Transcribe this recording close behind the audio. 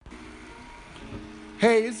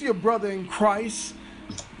Hey, it's your brother in Christ,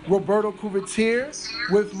 Roberto Cuvertier,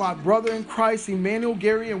 with my brother in Christ, Emmanuel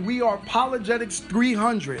Gary, and we are Apologetics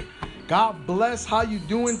 300. God bless. How you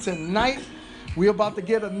doing tonight? We're about to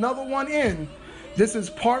get another one in. This is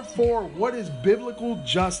part 4. What is biblical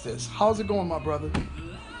justice? How's it going, my brother?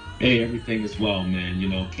 Hey, everything is well,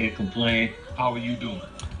 man. Can't complain. How are you doing?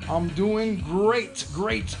 I'm doing great,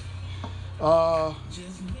 great. Uh,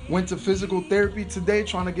 Went to physical therapy today,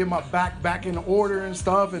 trying to get my back in order and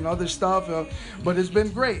stuff and other stuff. But it's been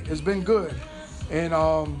great. It's been good. And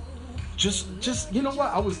just you know what?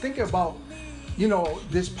 I was thinking about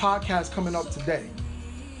this podcast coming up today,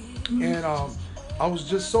 and I was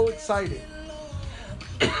just so excited,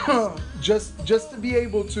 just to be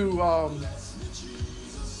able to.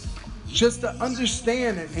 Just to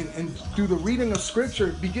understand and through the reading of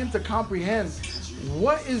scripture begin to comprehend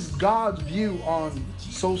what is God's view on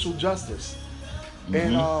social justice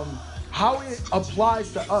and how it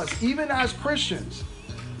applies to us, even as Christians.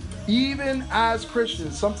 Even as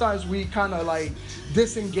Christians, sometimes we kind of like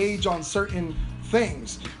disengage on certain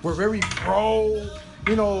things. We're very pro,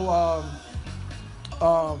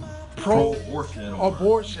 pro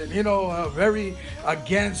abortion, very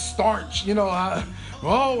against starch,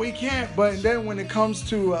 oh, we can't. But then when it comes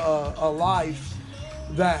to a life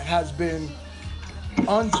that has been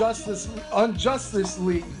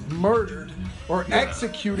unjustly murdered or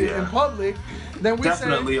executed in public, then we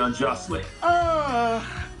definitely say, unjustly.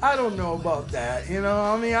 I don't know about that. I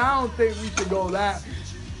don't think we should go that.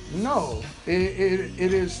 No, it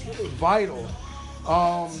is vital.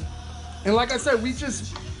 And like I said,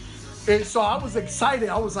 so I was excited.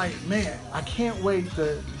 I was like, man, I can't wait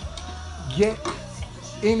to get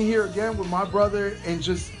in here again with my brother and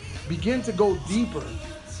just begin to go deeper.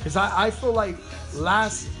 Because I feel like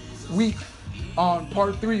last week on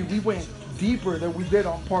part 3, we went deeper than we did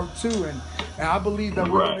on part 2. And I believe that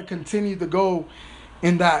we're going to continue to go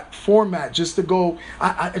in that format, just to go.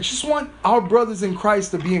 I just want our brothers in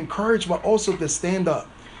Christ to be encouraged, but also to stand up.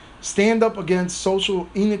 Stand up against social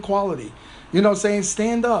inequality.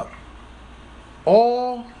 Stand up.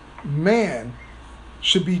 All man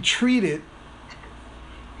should be treated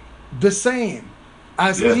the same,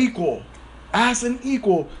 as equal,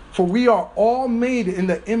 for we are all made in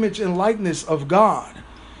the image and likeness of God.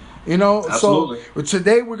 Absolutely. So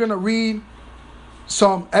today we're going to read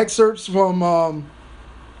some excerpts from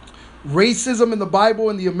Racism in the Bible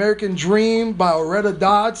and the American Dream by Loretta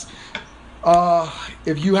Dodds.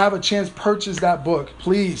 If you have a chance, purchase that book,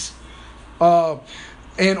 please.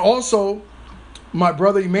 And also, my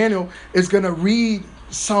brother Emmanuel is going to read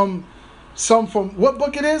some from what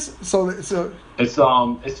book it is. So it's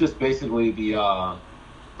just basically the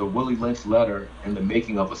Willie Lynch letter and the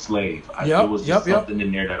making of a slave. There was just something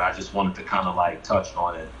in there that I just wanted to kind of like touch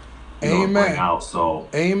on it. Amen. Bring out. So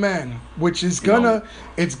amen. Which is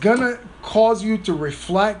it's gonna cause you to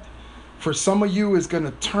reflect. For some of you, it's gonna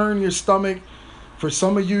turn your stomach. For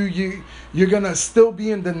some of you're gonna still be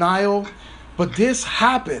in denial. But this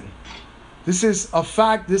happened. This is a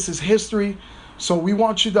fact. This is history. So we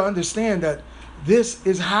want you to understand that this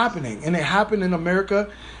is happening, and it happened in America.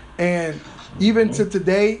 And even to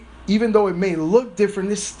today, even though it may look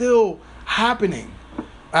different, it's still happening.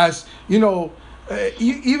 As recent,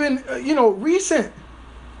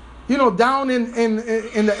 down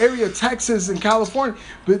in the area of Texas and California,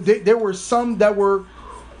 but there were some that were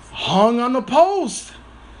hung on the post.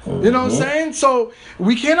 You know what I'm saying? So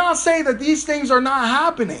we cannot say that these things are not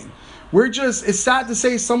happening. It's sad to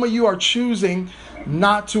say some of you are choosing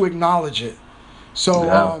not to acknowledge it. So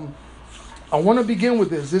I want to begin with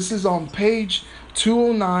this. This is on page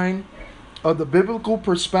 209 of the Biblical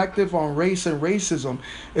Perspective on Race and Racism.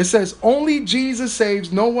 It says, only Jesus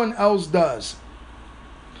saves, no one else does.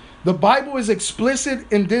 The Bible is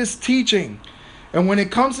explicit in this teaching. And when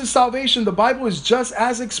it comes to salvation, the Bible is just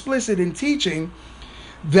as explicit in teaching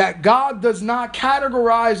that God does not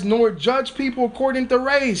categorize nor judge people according to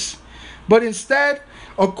race, but instead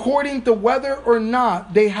according to whether or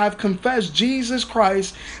not they have confessed Jesus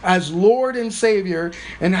Christ as Lord and Savior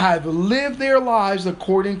and have lived their lives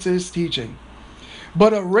according to his teaching.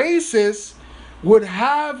 But a racist would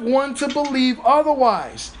have one to believe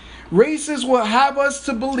otherwise. Racists will have us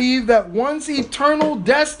to believe that one's eternal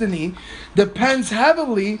destiny depends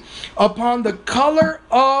heavily upon the color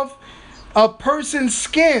of a person's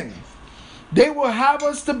skin. They will have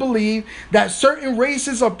us to believe that certain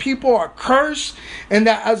races of people are cursed, and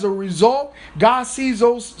that as a result, God sees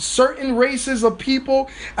those certain races of people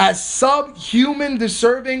as subhuman,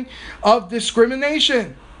 deserving of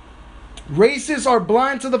discrimination. Racists are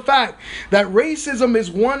blind to the fact that racism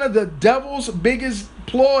is one of the devil's biggest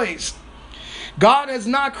ploys. God has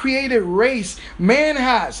not created race. Man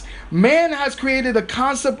has. Man has created a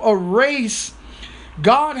concept of race.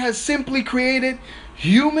 God has simply created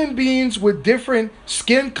human beings with different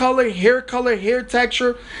skin color, hair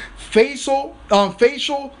texture, facial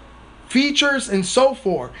features, and so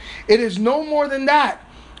forth. It is no more than that.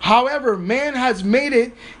 However, man has made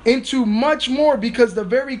it into much more, because the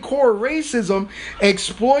very core racism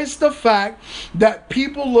exploits the fact that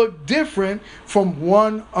people look different from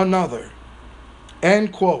one another.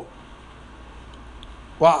 End quote.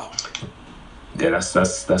 Wow. Yeah,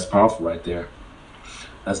 that's powerful right there.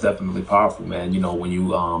 That's definitely powerful, man. When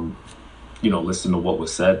you listen to what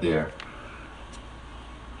was said there,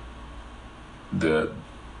 the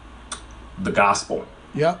gospel.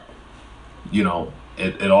 Yep.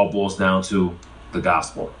 It all boils down to the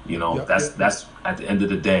gospel. That's at the end of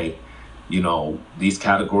the day, these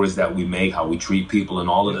categories that we make, how we treat people, and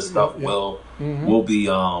all of this stuff will be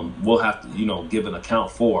we'll have to give an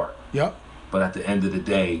account for. Yep. But at the end of the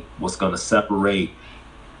day, what's going to separate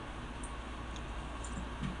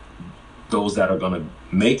those that are going to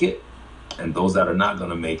make it and those that are not going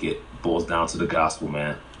to make it boils down to the gospel,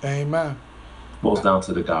 man. Amen. Boils down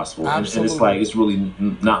to the gospel. And Absolutely. it's like, it's really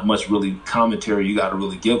not much really commentary you got to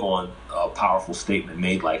really give on a powerful statement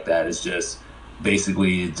made like that. It's just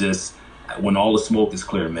basically, when all the smoke is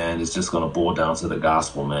clear, man, it's just going to boil down to the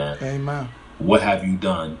gospel, man. Amen. What have you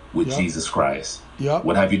done with Jesus Christ? Yep.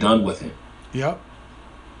 What have you done with him? Yep.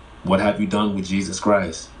 What have you done with Jesus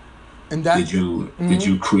Christ? And that, did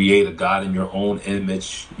you create a God in your own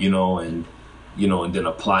image, and then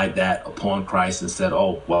applied that upon Christ and said,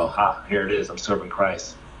 oh, well, here it is, I'm serving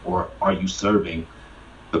Christ? Or are you serving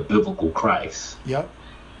the biblical Christ? Yep.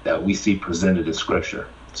 That we see presented in Scripture?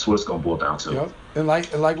 That's what it's going to boil down to. Yep. And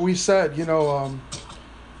like we said,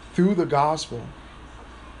 through the gospel,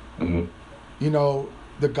 the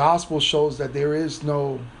gospel shows that there is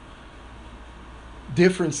no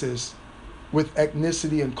differences with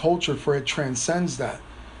ethnicity and culture, for it transcends that,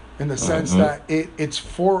 in the sense that it's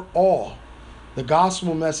for all. The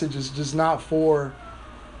gospel message is just not for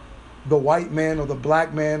the white man or the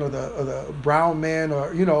black man or the brown man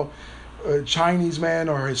or Chinese man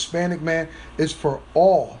or Hispanic man. It's for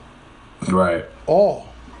all. Right. All.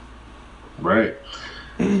 Right.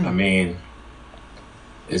 I mean,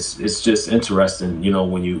 it's just interesting,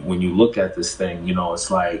 when you look at this thing,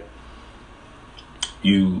 it's like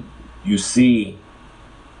you see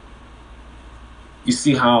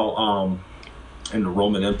how in the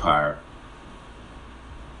Roman Empire,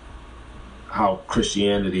 how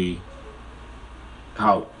Christianity,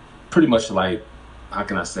 how pretty much, like, how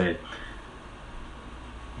can I say,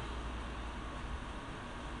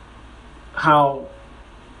 how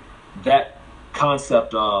that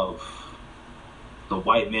concept of the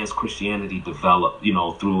white man's Christianity developed,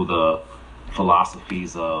 through the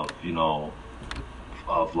philosophies of,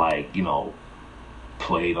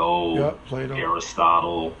 Plato,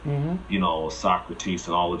 Aristotle, Socrates,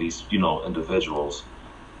 and all of these, individuals,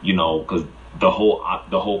 because the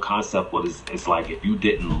whole concept it's like, if you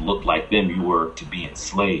didn't look like them, you were to be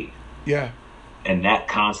enslaved. Yeah. And that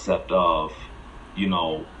concept of,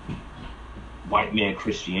 white man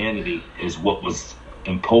Christianity is what was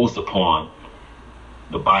imposed upon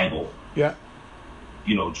the Bible. Yeah.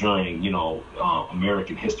 During,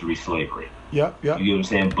 American history, slavery. Yeah, yeah. You know what I'm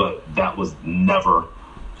saying? But that was never,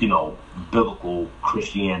 biblical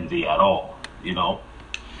Christianity at all,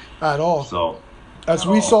 At all. So as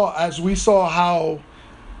we saw how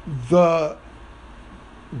the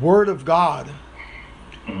word of God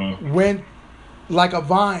went like a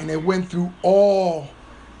vine. It went through all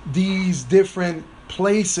these different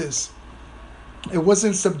places. It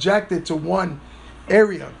wasn't subjected to one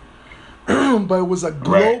area. But it was a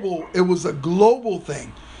global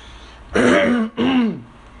thing.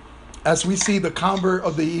 As we see the convert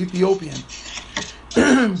of the Ethiopian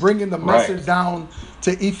bringing the message down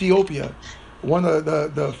to Ethiopia, one of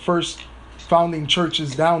the first founding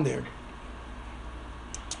churches down there.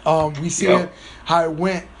 We see it, how it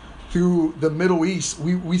went through the Middle East.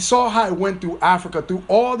 We saw how it went through Africa, through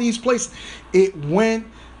all these places. It went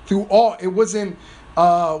through all. It wasn't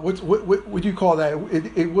what do you call that?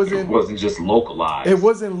 It wasn't just localized. It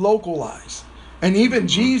wasn't localized. And even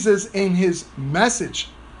Jesus, in his message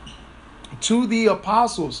to the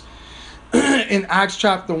apostles in Acts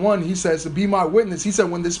chapter 1, he says, be my witness. He said,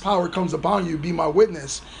 when this power comes upon you, be my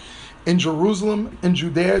witness in Jerusalem, in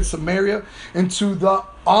Judea, and Samaria, and to the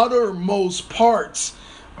uttermost parts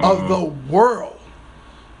of the world.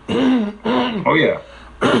 Oh, yeah.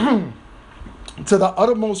 To the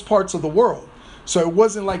uttermost parts of the world. So it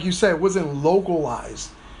wasn't, like you said, it wasn't localized.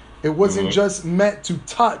 It wasn't just meant to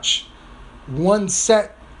touch one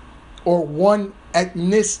set or one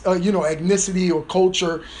ethnicity or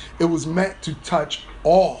culture. It was meant to touch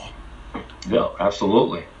all. Yeah,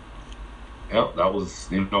 absolutely. Yep, that was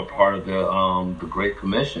part of the Great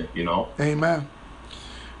Commission. Amen.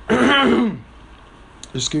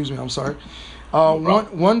 Excuse me, I'm sorry. No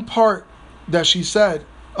one part that she said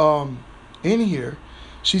in here,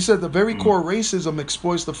 she said the very core racism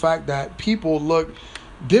exploits the fact that people look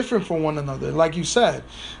different from one another. Like you said,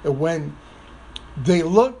 when they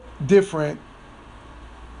look different,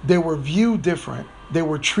 they were viewed different, they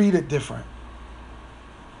were treated different.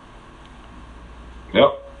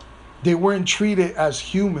 Yep. They weren't treated as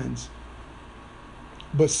humans,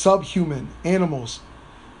 but subhuman animals,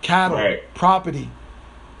 cattle, right. property.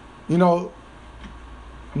 Not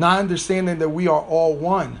understanding that we are all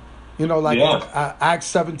one. Like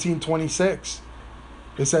Acts 17:26.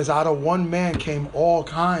 It says, out of one man came all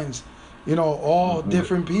kinds, all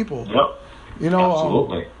different people. Yep.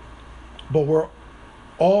 Absolutely. But we're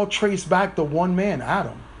all traced back to one man,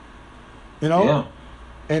 Adam. Yeah.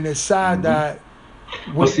 And it's sad that...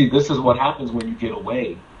 But see, this is what happens when you get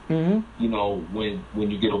away. When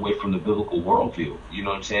you get away from the biblical worldview. You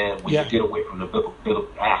know what I'm saying? When you get away from the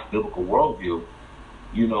biblical worldview,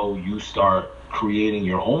 you start creating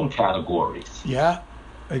your own categories. Yeah,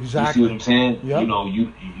 exactly. You see what I'm saying? Yep.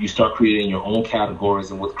 You start creating your own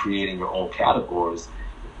categories, and with creating your own categories,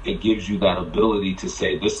 it gives you that ability to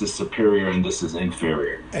say this is superior and this is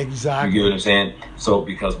inferior. Exactly. You get what I'm saying? So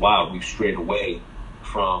because we've strayed away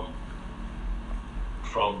from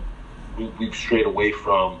we've strayed away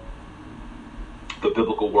from the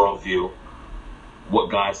biblical worldview,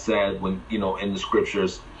 what God said when in the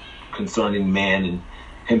scriptures concerning man and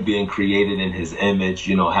him being created in his image,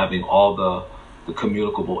 having all the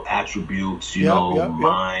communicable attributes,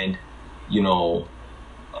 mind,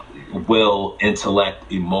 will,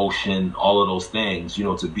 intellect, emotion, all of those things,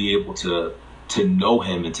 to be able to know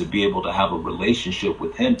him and to be able to have a relationship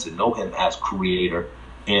with him, to know him as creator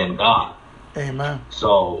and God. Amen.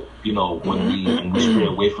 So, when we stray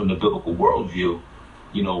away from the biblical worldview,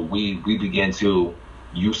 we begin to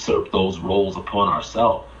usurp those roles upon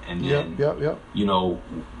ourselves. And then,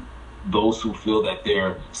 those who feel that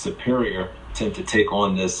they're superior tend to take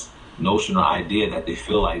on this notion or idea that they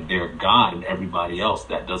feel like they're God, and everybody else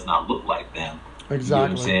that does not look like them. Exactly. You know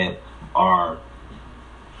what I'm saying?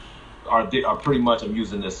 Are pretty much, I'm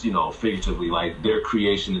using this, figuratively, like their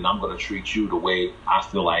creation, and I'm going to treat you the way I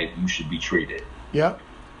feel like you should be treated. Yep.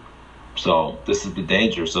 So this is the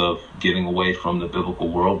dangers of getting away from the biblical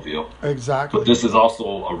worldview. Exactly. But this is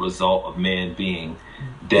also a result of man being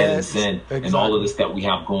dead in sin, exactly. And all of this that we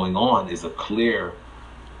have going on is a clear,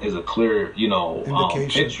 picture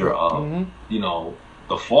of,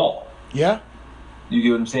 the fall. Yeah. You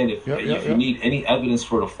get what I'm saying? If you need any evidence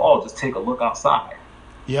for the fall, just take a look outside.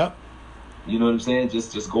 Yep. You know what I'm saying?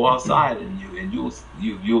 Just go outside and you'll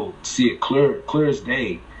see it clear as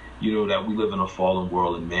day. That we live in a fallen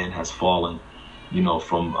world and man has fallen,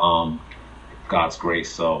 from God's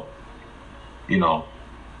grace. So,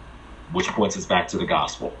 which points us back to the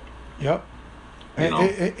gospel. Yep. And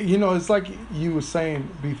it's like you were saying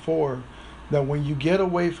before, that when you get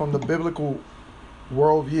away from the biblical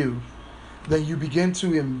worldview, then you begin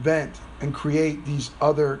to invent and create these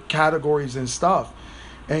other categories and stuff.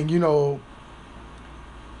 And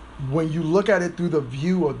when you look at it through the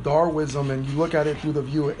view of Darwinism and you look at it through the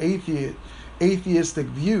view of atheistic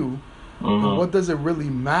view, what does it really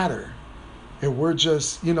matter? If we're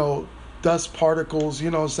just, dust particles,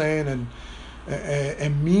 you know what I'm saying,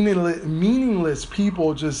 and meaningless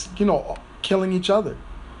people just, killing each other.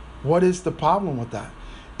 What is the problem with that?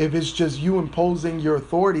 If it's just you imposing your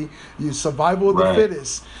authority, your survival of the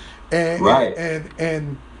fittest,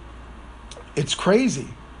 and it's crazy.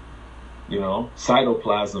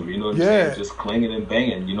 Cytoplasm, what I'm saying? Just clanging and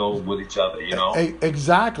banging, with each other,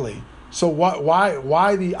 Exactly. So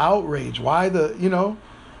why the outrage? Why the,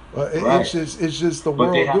 it's just the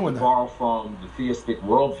world doing that. But they have to borrow from the theistic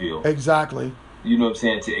worldview. Exactly. You know what I'm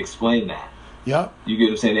saying? To explain that. Yep. You get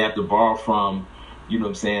what I'm saying? They have to borrow from,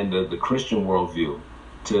 the Christian worldview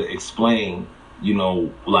to explain,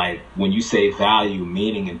 like when you say value,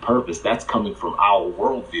 meaning, and purpose, that's coming from our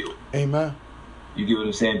worldview. Amen. You get what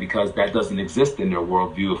I'm saying? Because that doesn't exist in their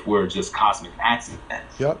worldview if we're just cosmic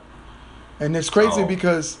accidents. Yep. And it's crazy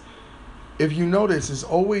because if you notice, it's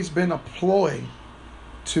always been a ploy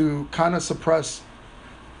to kind of suppress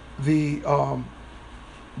the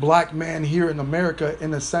black man here in America,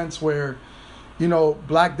 in a sense where,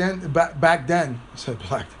 back then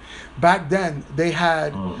they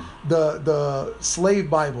had the slave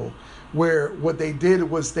Bible, where what they did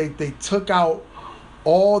was they took out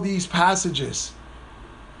all these passages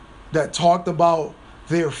that talked about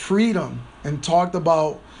their freedom and talked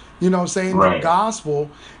about, you know what I'm saying, the gospel,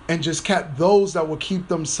 and just kept those that would keep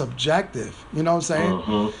them subjective, you know what I'm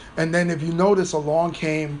saying? And then if you notice, along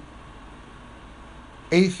came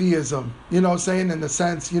atheism, you know what I'm saying, in the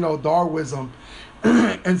sense, you know, Darwinism,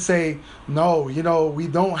 and say, no, you know, we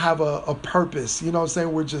don't have a purpose, you know what I'm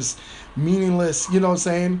saying, we're just meaningless, you know what I'm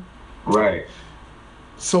saying? Right.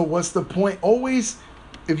 So what's the point? Always,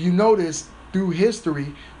 if you notice, through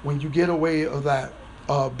history, when you get away of that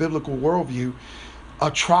biblical worldview,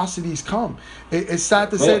 atrocities come. It's sad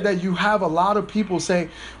to say that you have a lot of people say,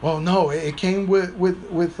 well, no, it came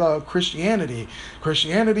with Christianity.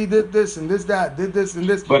 Christianity did this and this, that, did this and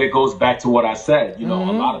this. But it goes back to what I said. You know,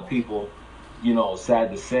 a lot of people, you know,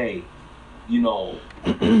 sad to say, you know,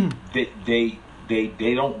 they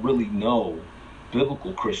don't really know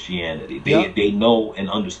biblical Christianity. They know and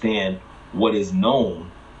understand what is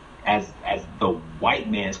known as the white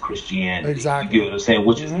man's Christianity. Exactly. You get what I'm saying?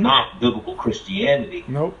 Which is not biblical Christianity.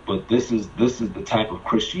 Nope. But this is the type of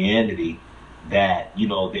Christianity that, you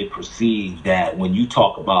know, they perceive that when we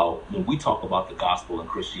talk about the gospel and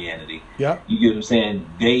Christianity, you get what I'm saying?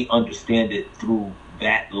 They understand it through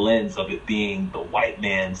that lens of it being the white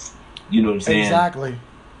man's, you know what I'm saying? Exactly.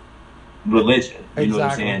 Religion. You know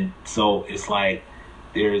what I'm saying? So it's like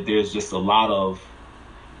there's just a lot of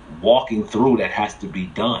walking through that has to be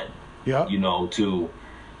done. You know, to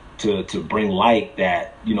bring light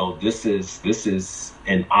that, you know, this is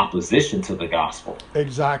in opposition to the gospel.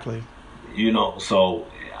 Exactly. You know, so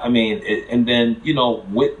I mean, and then, you know,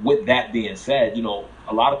 with that being said, you know,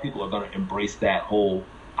 a lot of people are going to embrace that whole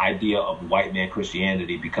idea of white man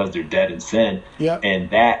Christianity because they're dead in sin, and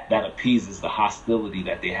that appeases the hostility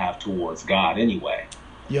that they have towards God anyway.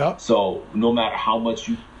 So no matter how much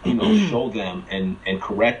you know, show them and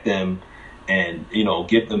correct them and, you know,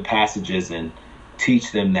 give them passages and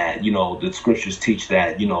teach them that, you know, the scriptures teach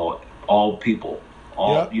that, you know, all people,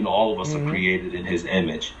 you know, all of us are created in his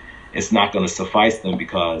image. It's not going to suffice them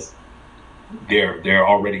because they're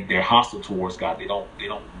hostile towards God. They don't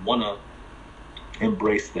want to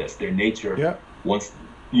embrace this. Their nature wants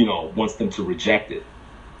them to reject it.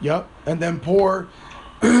 And then poor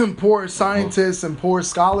scientists and poor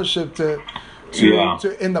scholarship to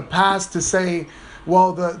in the past to say,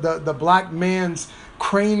 well, the black man's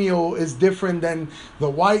cranial is different than the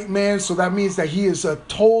white man, so that means that he is a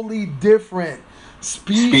totally different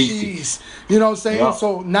species. You know what I'm saying?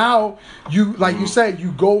 So now you, like you said,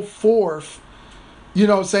 you go forth, you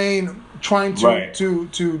know what I'm saying, trying to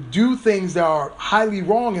do things that are highly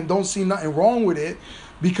wrong and don't see nothing wrong with it,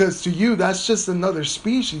 because to you that's just another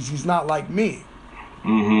species. He's not like me.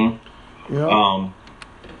 I'm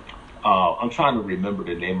trying to remember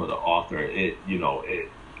the name of the author. It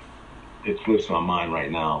slips my mind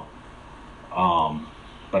right now.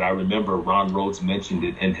 But I remember Ron Rhodes mentioned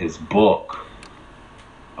it in his book,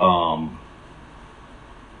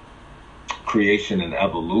 Creation and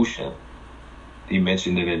Evolution. He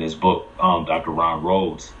mentioned it in his book, Dr. Ron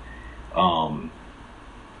Rhodes.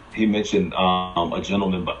 He mentioned a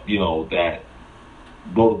gentleman, you know, that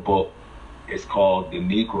wrote a book. It's called The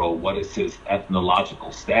Negro, What is His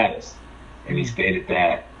Ethnological Status? And he stated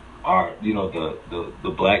that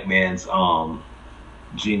the black man's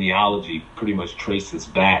genealogy pretty much traces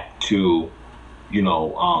back to, you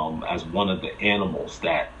know, as one of the animals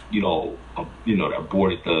that, that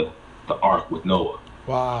boarded the ark with Noah.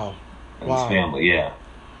 And his family,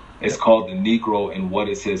 It's called The Negro and What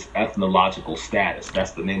is His Ethnological Status?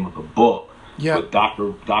 That's the name of the book. But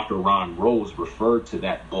Dr. Ron Rhodes referred to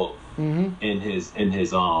that book in his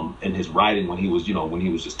writing when he was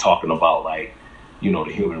just talking about, like, you know,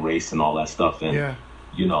 the human race and all that stuff, and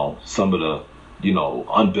you know, some of the, you know,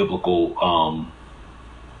 unbiblical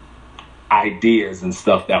ideas and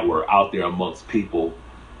stuff that were out there amongst people,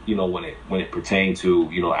 you know, when it pertained to,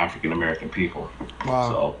 you know, African American people.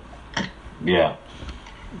 So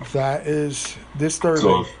that is disturbing.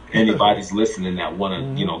 So if anybody's listening that want to,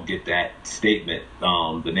 you know, get that statement,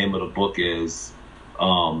 the name of the book is,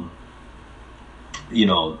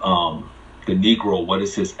 The Negro, What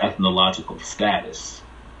is His Ethnological Status?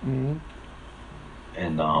 And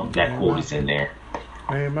that quote is in there.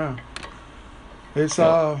 Amen. It's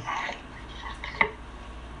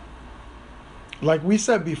like we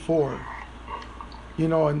said before, you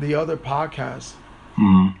know, in the other podcasts,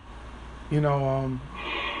 you know,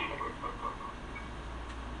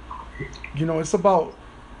 it's about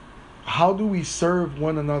how do we serve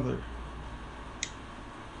one another?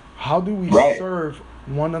 How do we serve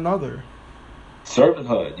one another?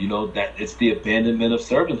 Servanthood, you know, that it's the abandonment of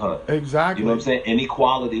servanthood. Exactly. You know what I'm saying?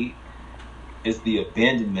 Inequality is the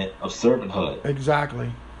abandonment of servanthood.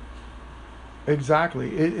 Exactly.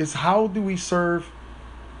 It's how do we serve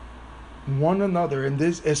one another in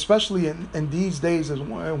this, especially in these days, is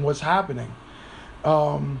what's happening.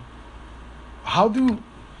 How do,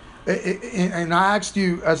 and I asked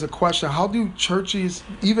you as a question, how do churches,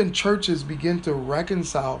 even churches, begin to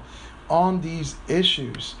reconcile on these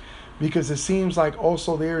issues? Because it seems like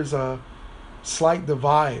also there's a slight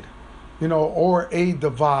divide, or a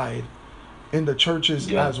divide in the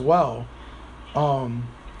churches as well. Well,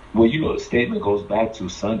 the statement goes back to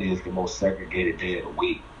Sunday is the most segregated day of the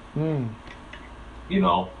week. I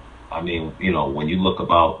mean, when you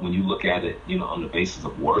look at it, on the basis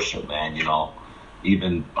of worship, man,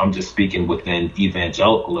 even I'm just speaking within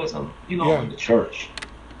evangelicalism, in the church,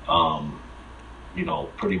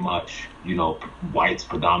 pretty much, whites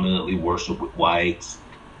predominantly worship with whites,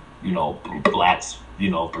 blacks,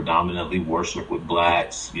 predominantly worship with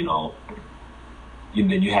blacks, and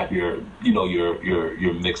then you have your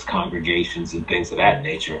mixed congregations and things of that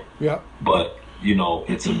nature. Yeah. But,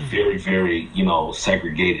 it's a very, very,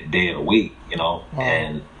 segregated day of the week,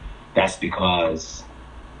 and that's because,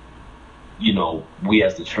 we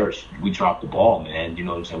as the church, we dropped the ball, man. You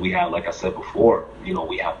know what I'm saying? We have, like I said before,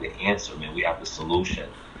 we have the answer, man. We have the solution.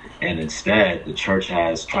 And instead, the church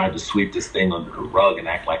has tried to sweep this thing under the rug and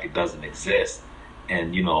act like it doesn't exist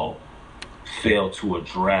and, fail to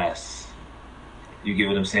address, you get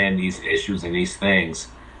what I'm saying, these issues and these things,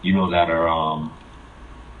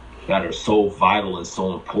 that are so vital and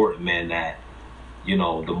so important, man, that, the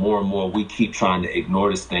more and more we keep trying to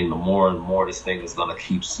ignore this thing, the more and more this thing is going to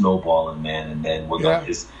keep snowballing, man. And then we're going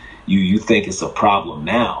to you think it's a problem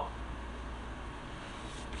now.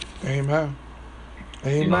 Amen.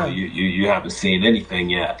 You haven't seen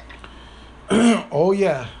anything yet. Oh,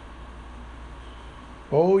 yeah.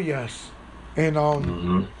 Oh, yes. And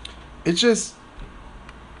it's just,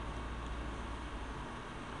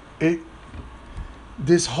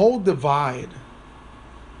 this whole divide,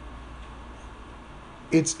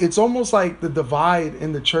 it's almost like the divide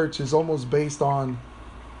in the church is almost based on,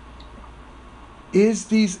 is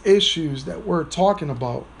these issues that we're talking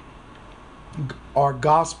about are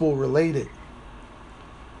gospel related?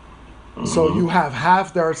 So you have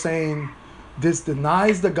half that are saying this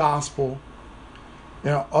denies the gospel,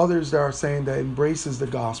 and others that are saying that embraces the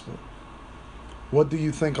gospel. What do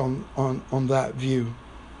you think on that view?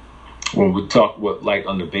 When we talk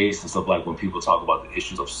on the basis of when people talk about the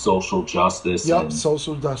issues of social justice.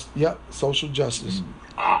 Social justice.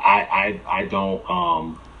 I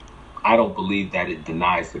don't believe that it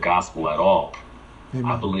denies the gospel at all.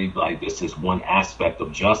 Amen. I believe this is one aspect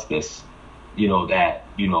of justice, that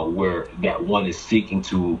where that one is seeking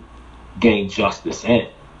to gain justice in.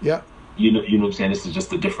 Yeah. You know what I'm saying? This is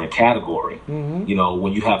just a different category. Mm-hmm.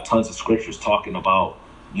 When you have tons of scriptures talking about,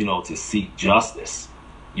 to seek justice.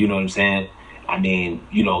 You know what I'm saying? I mean,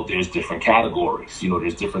 there's different categories.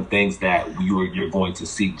 There's different things that you're going to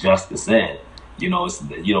seek justice in.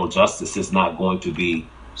 Justice is not going to be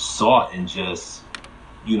sought in just,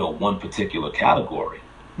 one particular category.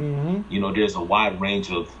 Mm-hmm. There's a wide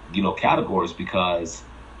range of, categories, because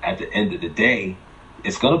at the end of the day,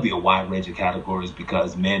 it's going to be a wide range of categories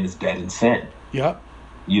because man is dead in sin. Yep.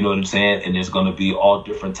 You know what I'm saying? And there's going to be all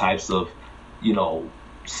different types of,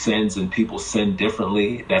 sins, and people sin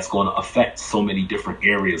differently. That's going to affect so many different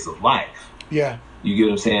areas of life. Yeah. You get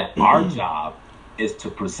what I'm saying? Mm-hmm. Our job is to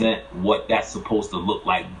present what that's supposed to look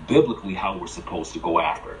like biblically, how we're supposed to go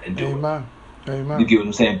after and do it. Amen. You get what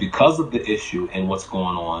I'm saying? Because of the issue and what's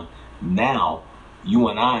going on now, you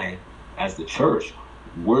and I, as the church,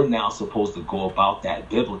 we're now supposed to go about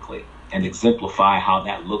that biblically and exemplify how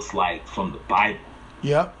that looks like from the Bible.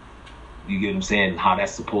 Yep. You get what I'm saying? How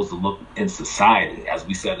that's supposed to look in society, as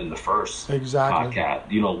we said in the first podcast.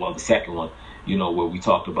 The second one, where we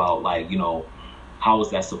talked about how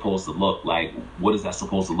is that supposed to look like? What is that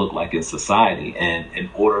supposed to look like in society? And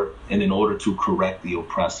in order to correct the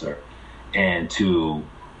oppressor and to,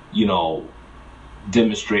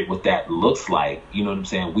 demonstrate what that looks like, you know what I'm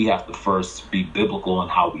saying? We have to first be biblical in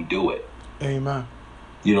how we do it. Amen.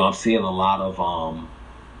 I'm seeing a lot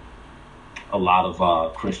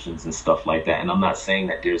of Christians and stuff like that. And I'm not saying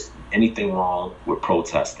that there's anything wrong with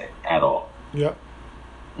protesting at all. Yep.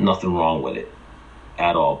 Nothing wrong with it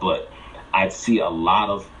at all. But I see a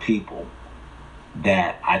lot of people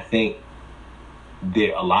that I think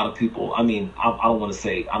a lot of people, I mean, I don't want to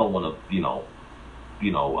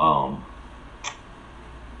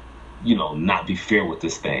not be fair with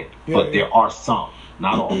this thing. Yeah, but there are some,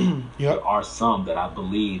 not all. Yep. There are some that I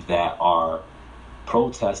believe that are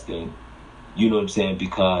protesting, you know what I'm saying,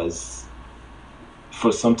 because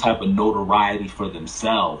for some type of notoriety for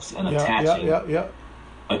themselves and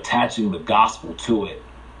attaching the gospel to it.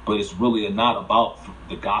 But it's really not about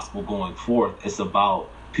the gospel going forth. It's about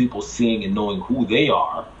people seeing and knowing who they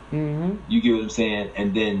are. Mm-hmm. You get what I'm saying?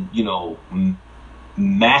 And then, you know,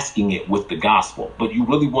 masking it with the gospel. But you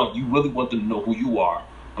really want them to know who you are,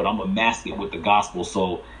 but I'm gonna mask it with the gospel,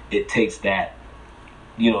 so it takes that,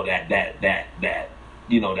 you know, that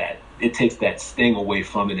it takes that sting away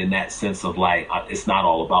from it, in that sense of like, it's not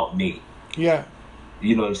all about me. Yeah.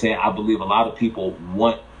 You know what I'm saying? I believe a lot of people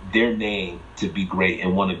want their name to be great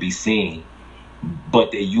and want to be seen,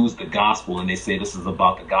 but they use the gospel and they say this is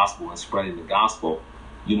about the gospel and spreading the gospel,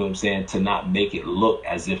 you know what I'm saying, to not make it look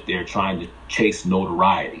as if they're trying to chase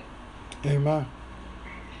notoriety. Amen.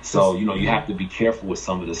 So, you know, you have to be careful with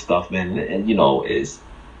some of this stuff, man. And you know,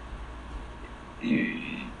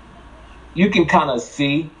 you can kind of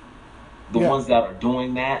see the ones that are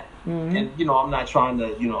doing that. Mm-hmm. And, you know, I'm not trying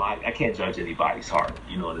to, you know, I can't judge anybody's heart,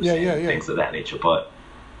 you know what I'm saying? Things of that nature. But,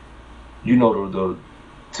 you know,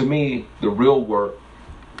 to me, the real work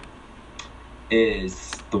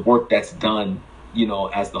is the work that's done, you know,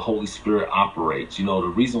 as the Holy Spirit operates. You know, the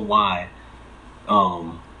reason why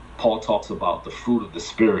Paul talks about the fruit of the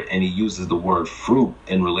Spirit, and he uses the word fruit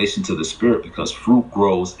in relation to the Spirit, because fruit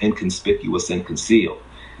grows inconspicuous and concealed.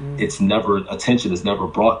 Attention is never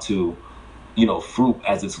brought to, you know, fruit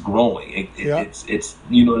as it's growing. It's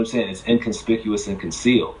you know what I'm saying? It's inconspicuous and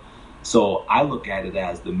concealed. So I look at it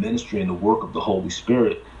as the ministry and the work of the Holy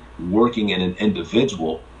Spirit working in an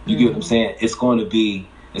individual. You get what I'm saying? It's going to be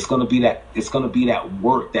that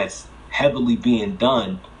work that's heavily being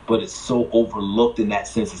done, but it's so overlooked in that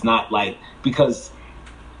sense. It's not like, because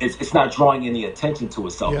it's not drawing any attention to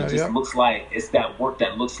itself. It just looks like it's that work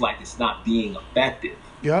that looks like it's not being effective.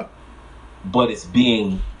 Yeah. But it's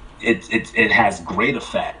being, it has great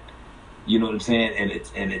effect. You know what I'm saying?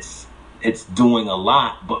 And it's doing a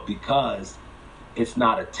lot, but because it's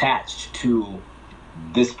not attached to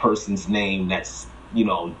this person's name that's, you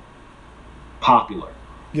know, popular,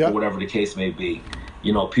 or whatever the case may be,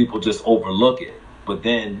 you know, people just overlook it. But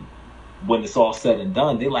then when it's all said and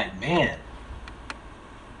done, they like, man,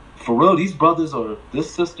 for real, these brothers or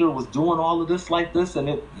this sister was doing all of this like this,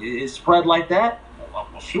 and it spread like that. Well,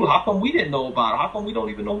 shoot, how come we didn't know about it? How come we don't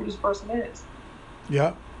even know who this person is?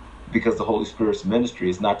 Yeah. Because the Holy Spirit's ministry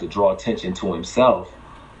is not to draw attention to himself,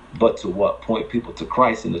 but to point people to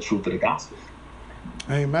Christ and the truth of the gospel.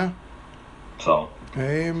 Amen. So.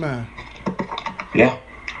 Amen. Yeah.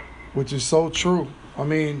 Which is so true. I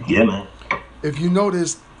mean. Yeah, man. If you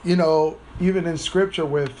notice, you know, even in scripture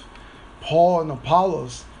with Paul and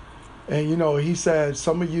Apollos, and, you know, he said,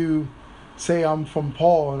 some of you say I'm from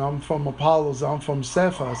Paul and I'm from Apollos, I'm from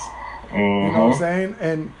Cephas. Mm-hmm. You know what I'm saying?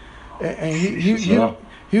 And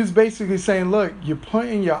he was basically saying, look, you're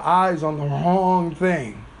putting your eyes on the wrong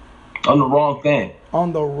thing. On the wrong thing.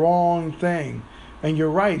 On the wrong thing. And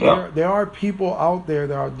you're right. Yeah. There are people out there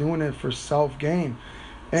that are doing it for self-gain.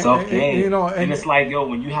 Self-gain. You know, and it's like, yo,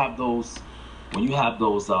 when you have those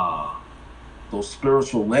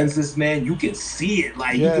spiritual lenses, man, you can see it.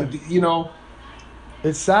 Like, you can, you know.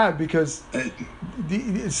 It's sad because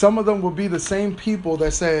some of them will be the same people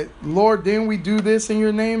that said, Lord, didn't we do this in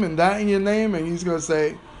your name and that in your name? And he's going to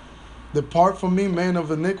say, depart from me, man of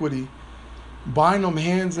iniquity. Bind them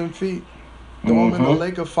hands and feet. Throw them in the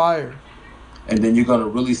lake of fire. And then you're going to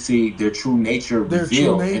really see their true nature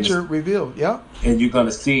revealed. Yeah. And you're going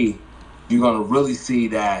to really see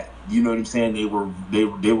that, you know what I'm saying, they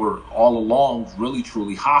were all along really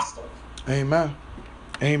truly hostile. Amen.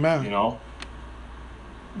 Amen.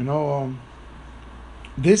 You know,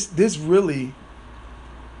 this really,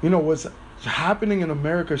 you know, what's happening in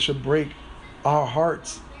America should break our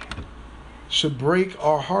hearts.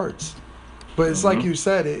 But it's like you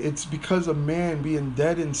said, it's because of man being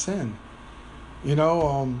dead in sin. You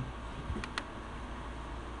know,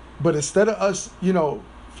 but instead of us, you know,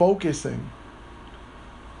 focusing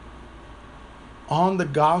on the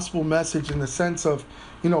gospel message in the sense of,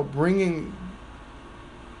 you know, bringing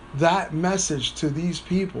that message to these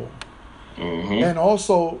people. Mm-hmm. And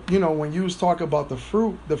also, you know, when you was talking about the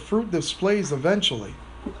fruit displays eventually.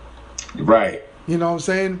 Right. You know what I'm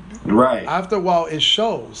saying? Right. After a while, it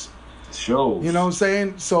shows. You know what I'm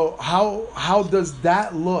saying? So how does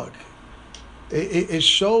that look? It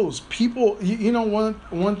shows people. You know,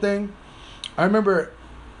 one thing, I remember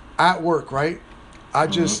at work, right? I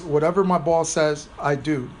just, whatever my boss says, I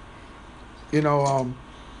do. You know,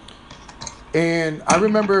 and I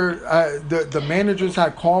remember the managers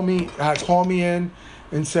had called me in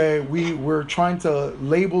and say we're trying to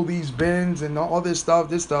label these bins and all this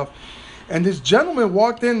stuff. And this gentleman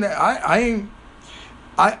walked in.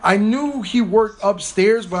 I knew he worked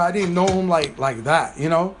upstairs, but I didn't know him like that, you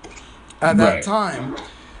know, at that time.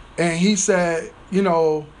 And he said, you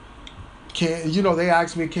know, they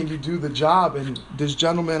asked me, can you do the job? And this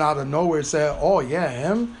gentleman out of nowhere said, oh yeah,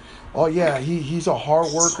 him? Oh yeah, he's a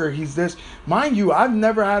hard worker. He's this. Mind you, I've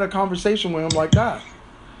never had a conversation with him like that.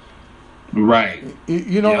 Right.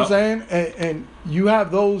 You know what I'm saying? And you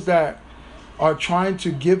have those that are trying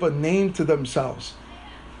to give a name to themselves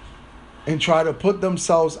and try to put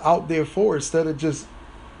themselves out there for, instead of just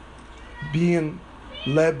being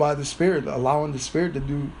led by the Spirit, allowing the Spirit to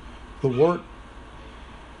do the work.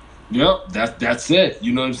 Yep, that's it.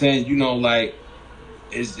 You know what I'm saying? You know, like,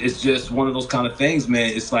 it's just one of those kind of things,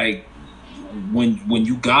 man. It's like when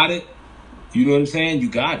you got it, you know what I'm saying? You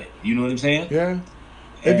got it. You know what I'm saying? Yeah.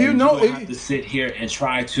 And you don't have to sit here and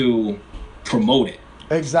try to promote it.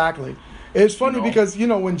 Exactly. It's funny because, you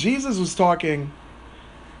know, when Jesus was talking,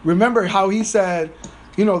 remember how he said,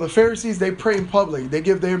 you know, the Pharisees, they pray in public. They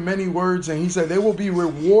give their many words, and he said they will be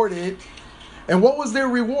rewarded. And what was their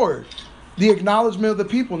reward? The acknowledgement of the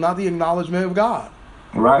people, not the acknowledgement of God.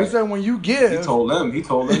 Right. He said when you give... He told them,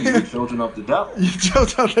 you're children of the devil. You're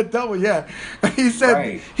children of the devil, yeah. He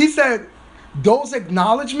said, those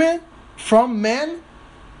acknowledgement from men,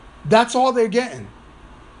 that's all they're getting.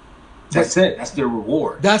 That's it. That's their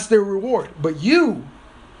reward. That's their reward. But you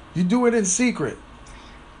do it in secret.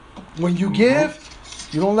 When you give,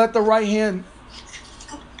 you don't let the right hand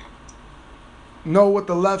know what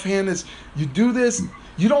the left hand is. You do this.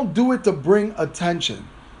 You don't do it to bring attention.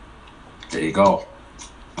 There you go.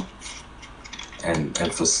 And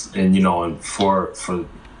for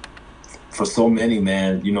so many,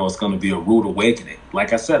 man, you know, it's going to be a rude awakening.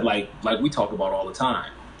 Like I said, like we talk about all the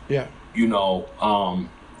time. Yeah. You know,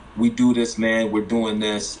 we do this, man. We're doing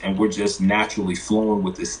this, and we're just naturally flowing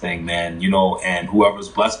with this thing, man. You know, and whoever's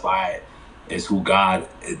blessed by it is who God,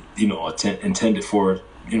 you know, intended for,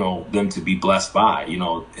 you know, them to be blessed by. You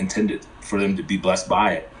know, intended for them to be blessed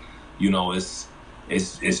by it. You know, it's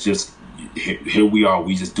just here we are.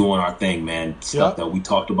 We just doing our thing, man. Stuff that we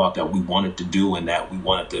talked about that we wanted to do and that we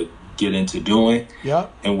wanted to get into doing.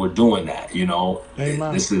 Yep. And we're doing that, you know.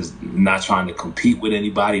 Amen. This is not trying to compete with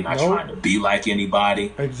anybody, not trying to be like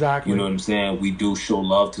anybody. Exactly. You know what I'm saying? We do show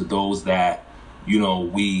love to those that, you know,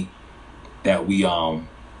 that we've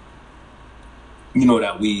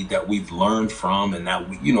learned from, and that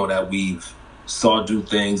we, you know, that we've saw do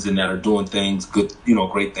things and that are doing things good, you know,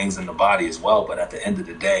 great things in the body as well. But at the end of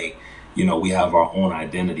the day, you know, we have our own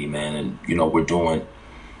identity, man, and, you know, we're doing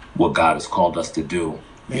what God has called us to do.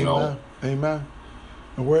 You know, Amen.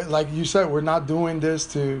 And we're, like you said, we're not doing this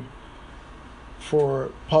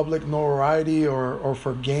for public notoriety or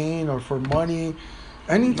for gain or for money,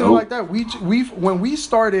 anything like that. When we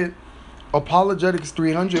started Apologetics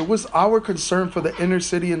 300, it was our concern for the inner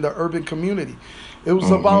city and the urban community. It was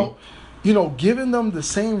about, you know, giving them the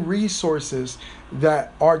same resources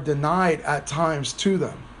that are denied at times to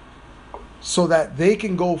them, so that they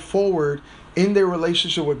can go forward in their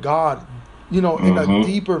relationship with God, you know, in a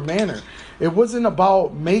deeper manner. It wasn't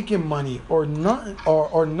about making money or none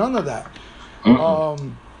of that.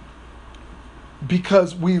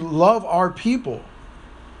 Because we love our people.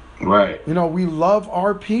 Right. You know, we love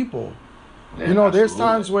our people. Yeah, you know, there's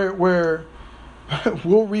times where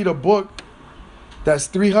we'll read a book that's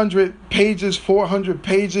 300 pages, 400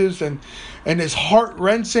 pages, and it's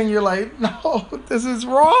heart-wrenching. You're like, no, this is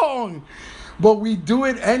wrong. But we do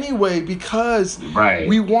it anyway because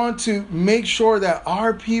we want to make sure that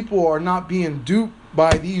our people are not being duped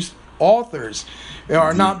by these authors and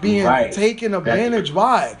are not being taken advantage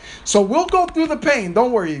by. So we'll go through the pain.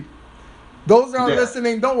 Don't worry. Those that are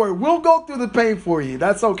listening, don't worry. We'll go through the pain for you.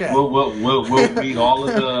 That's okay. We'll read all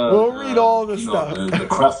of the we'll read all the stuff. The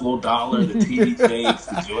Creflo Dollar, the T.D. Jakes,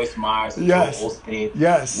 the Joyce Myers, the Joel Osteen.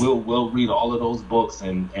 Yes. We'll read all of those books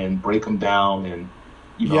and break them down and,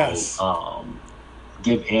 you know,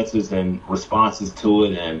 give answers and responses to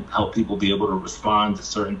it and help people be able to respond to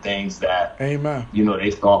certain things that, you know, they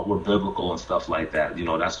thought were biblical and stuff like that. You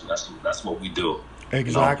know, that's what we do. Exactly.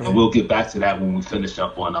 You know? And we'll get back to that when we finish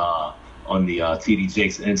up on the T.D.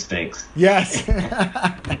 Jakes Instincts. Yes.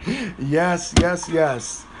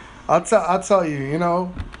 yes. I'll tell you, you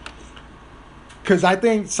know, because I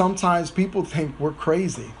think sometimes people think we're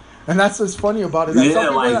crazy. And that's what's funny about it. Yeah,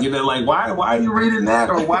 like, you know, like, why are you reading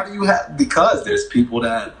that? Or why do you have... Because there's people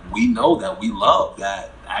that we know that we love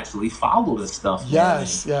that actually follow this stuff.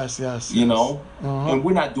 Yes. You know? And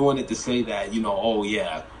we're not doing it to say that, you know, oh,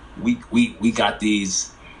 yeah, we got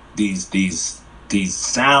these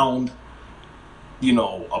sound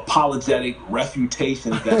apologetic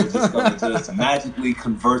refutations that are just going to just magically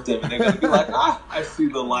convert them, and they're going to be like, I see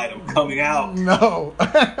the light, I'm coming out. No.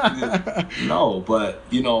 No, but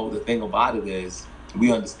the thing about it is,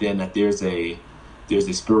 we understand that there's a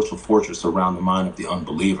spiritual fortress around the mind of the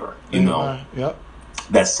unbeliever, Yep.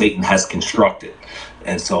 that Satan has constructed.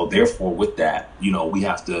 And so therefore with that, we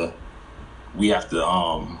have to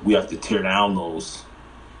tear down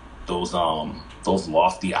those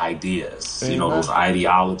lofty ideas, Amen. Those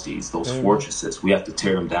ideologies, those Amen. fortresses. We have to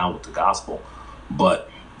tear them down with the gospel. But,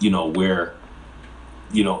 where,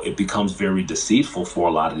 it becomes very deceitful for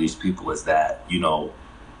a lot of these people is that,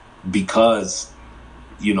 because,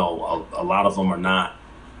 a lot of them are not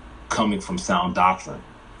coming from sound doctrine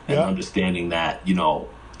and understanding that,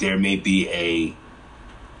 there may be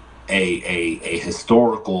a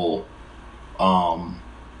historical,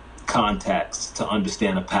 context to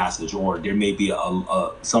understand a passage, or there may be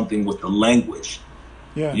a something with the language,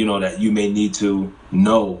 that you may need to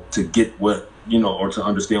know to get what, or to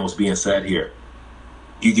understand what's being said here.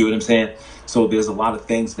 You get what I'm saying? So there's a lot of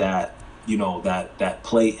things that, that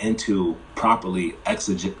play into properly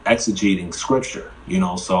exegeting scripture,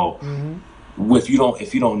 so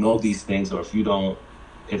if you don't know these things, or if you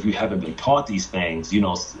haven't been taught these things,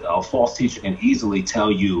 a false teacher can easily tell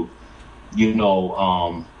you,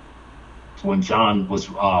 when John was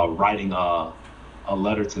writing a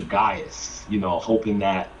letter to Gaius, hoping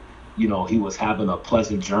that, he was having a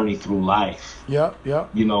pleasant journey through life. Yeah.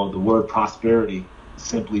 The word prosperity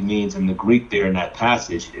simply means, in the Greek there in that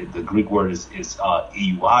passage, the Greek word is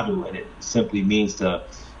euadu, and it simply means to,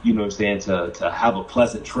 to have a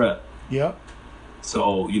pleasant trip. Yeah.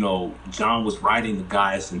 So, John was writing to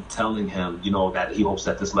Gaius and telling him, that he hopes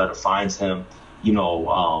that this letter finds him,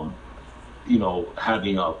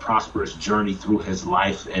 having a prosperous journey through his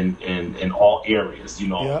life in all areas,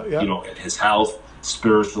 in his health,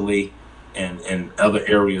 spiritually, and other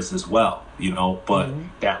areas as well, but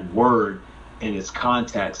that word in its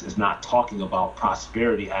context is not talking about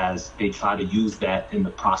prosperity as they try to use that in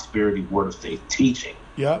the prosperity word of faith teaching.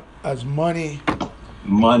 Yep, as money and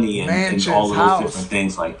all of those different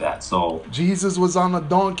things like that. So Jesus was on a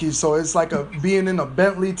donkey, so it's like being in a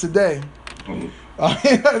Bentley today.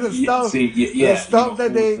 The stuff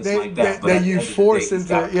that you force into,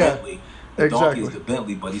 Bentley. The donkey is the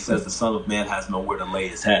Bentley, but he says the Son of Man has nowhere to lay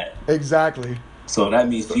his head. Exactly. So that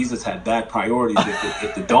means Jesus had bad priorities.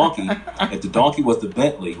 If the donkey was the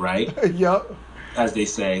Bentley, right? Yep. As they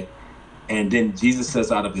say, and then Jesus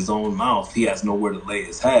says out of his own mouth he has nowhere to lay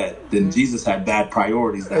his head, then Jesus had bad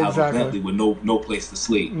priorities to have a Bentley with no place to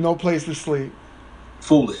sleep. No place to sleep.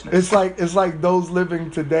 Foolishness. It's like those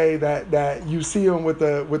living today that you see them with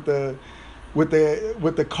the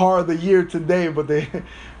car of the year today, but they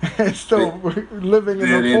still living in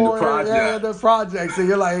the projects. So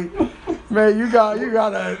you're like, man, you got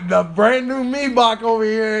a brand new Maybach over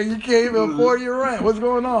here, and you can't even afford your rent. What's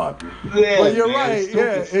going on? Yeah, but you're right.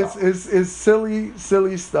 It's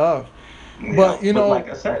silly stuff. But but like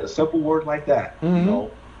I said, a simple word like that.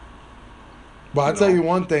 But I tell you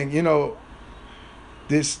one thing,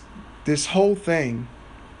 this whole thing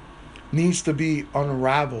needs to be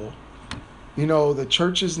unraveled. The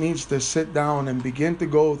churches needs to sit down and begin to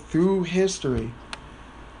go through history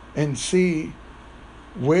and see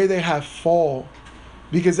where they have fall.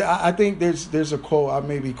 Because I think there's a quote, I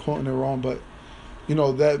may be quoting it wrong, but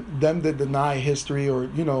that them that deny history, or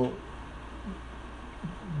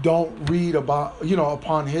don't read about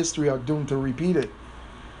upon history, are doomed to repeat it.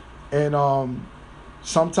 And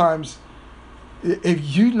sometimes,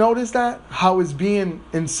 if you notice that, how it's being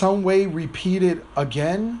in some way repeated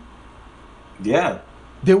again. Yeah.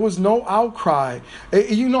 There was no outcry.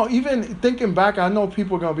 Even thinking back, I know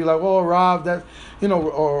people are going to be like, oh, Rob, that,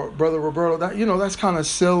 or Brother Roberto, that, that's kind of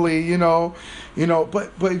silly,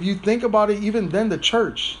 but if you think about it, even then the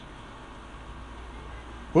church,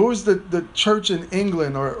 what was the church in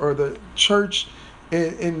England or the church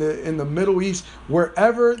in the Middle East,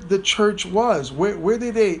 wherever the church was, where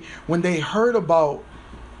did they, when they heard about,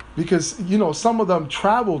 because, some of them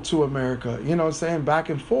traveled to America, saying back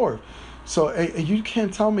and forth. So you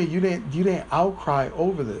can't tell me you didn't outcry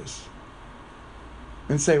over this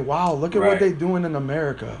and say, wow, look at what they're doing in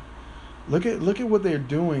America. Look at what they're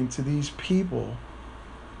doing to these people.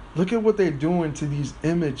 Look at what they're doing to these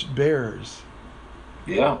image bearers.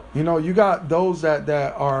 Yeah. You got those that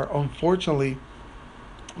are unfortunately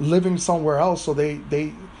living somewhere else, so they're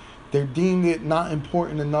deemed it not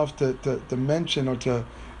important enough to mention or to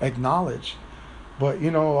acknowledge. But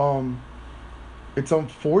it's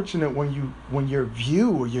unfortunate when your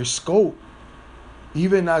view or your scope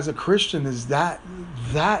even as a Christian, is that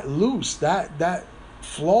loose, that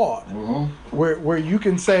flawed, where you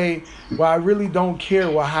can say, well, I really don't care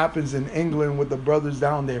what happens in England with the brothers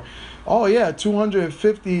down there. Oh yeah,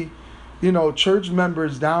 250, church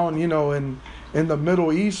members down, in the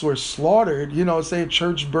Middle East were slaughtered, say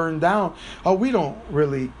church burned down. Oh, we don't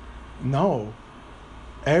really know.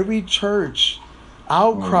 Every church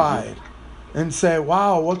outcried and said,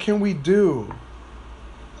 wow, what can we do?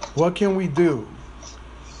 What can we do?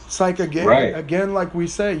 It's like, again, like we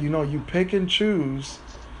say, you pick and choose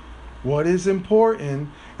what is important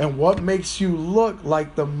and what makes you look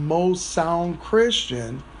like the most sound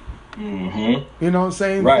Christian. You know what I'm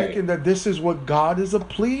saying? Right. Thinking that this is what God is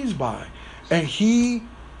pleased by. And he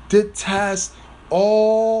detests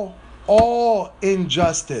all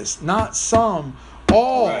injustice, not some,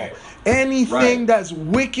 all. Right. Anything that's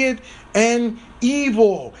wicked and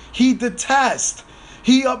evil, he detests.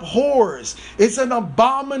 He abhors. It's an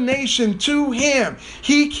abomination to him.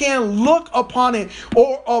 He can't look upon it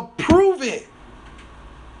or approve it.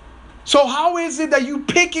 So how is it that you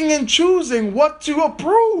picking and choosing what to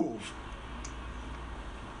approve?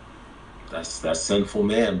 That's sinful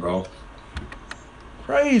man, bro.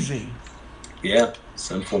 Crazy. Yeah,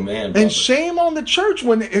 sinful man, brother. And shame on the church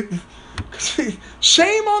shame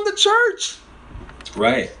on the church.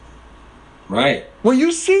 Right. Right. When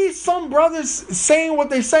you see some brothers saying what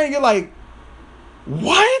they're saying, you're like,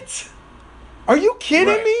 what? Are you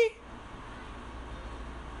kidding me?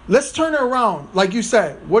 Let's turn it around. Like you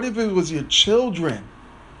said, what if it was your children?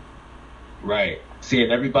 Right. See,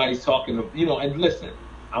 and everybody's talking, and listen,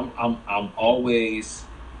 I'm always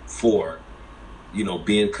for,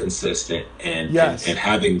 being consistent and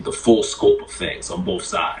having the full scope of things on both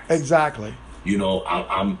sides. Exactly.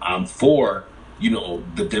 I'm for,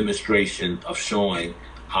 the demonstration of showing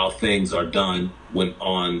how things are done when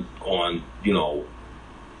on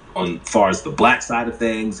far as the black side of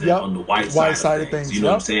things and on the white side of things. You know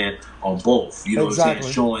what I'm saying? On both. You know what I'm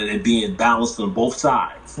saying? Showing and being balanced on both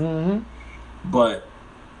sides. But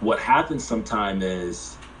what happens sometimes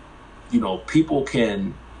is, people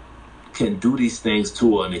can do these things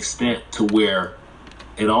to an extent to where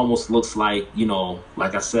it almost looks like,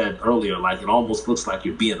 like I said earlier, like it almost looks like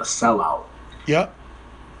you're being a sellout. Yep.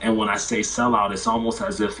 And when I say sellout, it's almost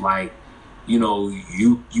as if like,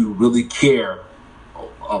 you really care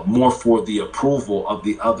more for the approval of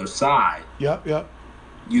the other side. Yep.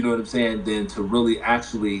 You know what I'm saying? Than to really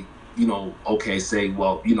actually, say,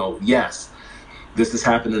 well, yes, this is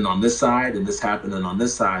happening on this side and this happening on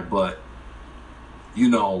this side, but,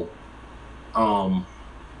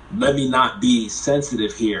 let me not be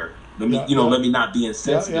sensitive here. Let me not be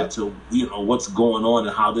insensitive to, what's going on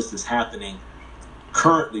and how this is happening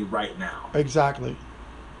currently right now. Exactly.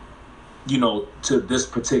 To this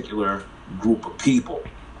particular group of people.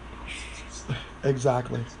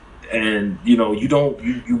 Exactly. And, you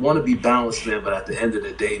want to be balanced, man, but at the end of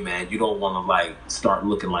the day, man, you don't want to, like, start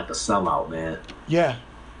looking like a sellout, man. Yeah.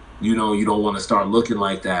 You don't want to start looking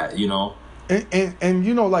like that,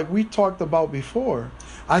 And like we talked about before,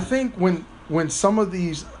 I think when some of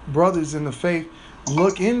these brothers in the faith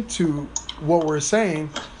look into what we're saying,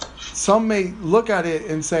 some may look at it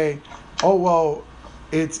and say, oh, well,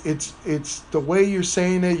 it's the way you're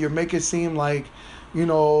saying it, you're making it seem like,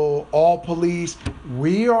 all police.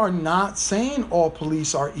 We are not saying all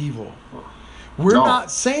police are evil. We're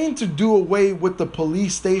not saying to do away with the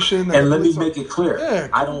police station. And let me make it clear. Yeah.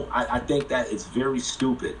 I think that it's very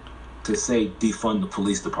stupid to say defund the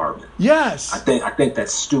police department. Yes. I think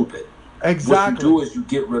that's stupid. Exactly. What you do is you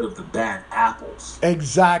get rid of the bad apples.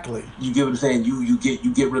 Exactly. You get what I'm saying? You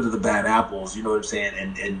get rid of the bad apples, you know what I'm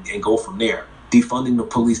saying, and go from there. Defunding the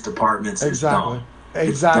police departments is dumb.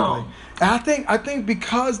 Exactly. And I think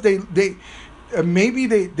because they maybe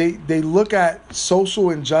they look at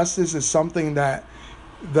social injustice as something that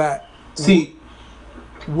see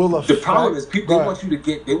will affect. The problem is people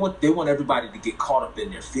they want everybody to get caught up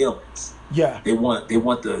in their feelings. Yeah. They want the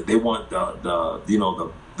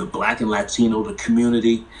Black and Latino, the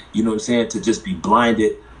community, you know what I'm saying, to just be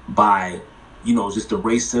blinded by, just the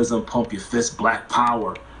racism, pump your fist, black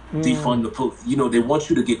power, defund the police. They want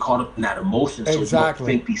you to get caught up in that emotion so you don't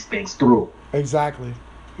think these things through. Exactly.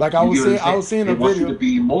 Like I was seeing a video.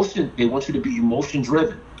 They want you to be emotion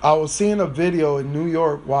driven. I was seeing a video in New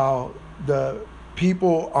York while the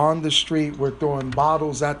people on the street were throwing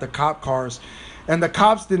bottles at the cop cars, and the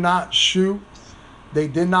cops did not shoot. They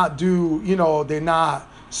did not do, they not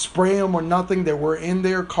spray them or nothing. They were in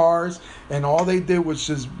their cars, and all they did was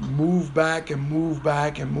just move back and move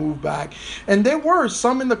back and move back. And there were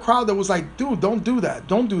some in the crowd that was like, dude, don't do that.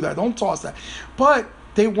 Don't do that. Don't toss that. But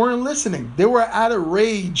they weren't listening. They were at a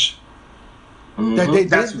rage. That they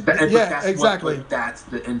exactly. But that's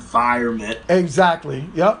the environment. Exactly.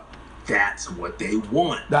 Yep. That's what they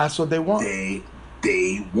want. That's what they want. They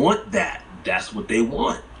want that. That's what they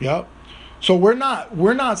want. Yep. So we're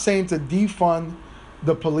not saying to defund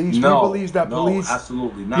the police. No, we believe that police,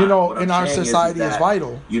 absolutely not. In our society is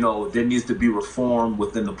vital. There needs to be reform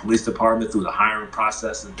within the police department through the hiring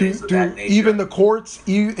process and things of that nature. Even the courts,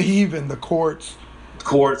 even the courts.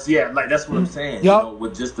 Courts, yeah, like that's what I'm saying. Yep.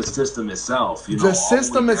 With just the system itself, the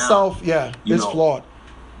system itself, is flawed.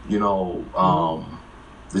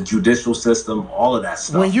 The judicial system, all of that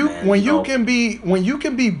stuff. When you can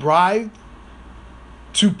be bribed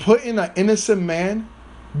to put in an innocent man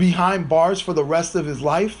behind bars for the rest of his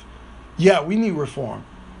life, we need reform.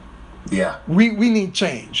 Yeah, we need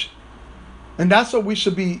change, and that's what we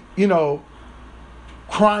should be,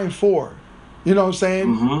 crying for. You know what I'm saying?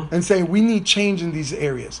 Mm-hmm. And saying we need change in these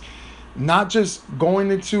areas. Not just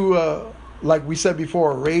going into, like we said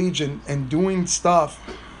before, a rage and doing stuff.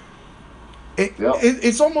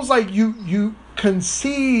 It's almost like you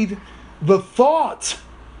concede the thought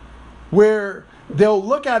where they'll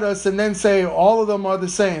look at us and then say all of them are the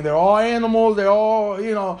same. They're all animals. They're all,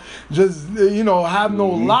 just, have no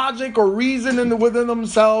logic or reason within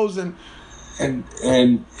themselves. And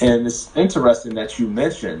it's interesting that you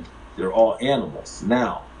mentioned they're all animals.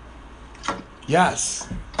 Now, yes,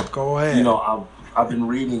 go ahead. I've been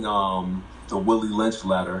reading the Willie Lynch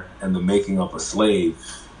letter and the making of a slave,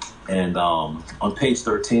 and on page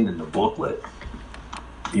 13 in the booklet,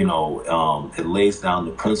 it lays down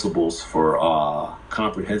the principles for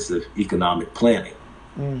comprehensive economic planning,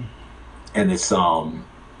 and it's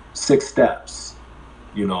 6 steps.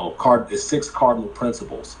 It's 6 cardinal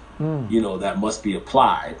principles. That must be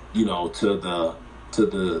applied. To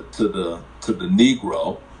the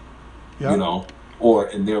Negro, or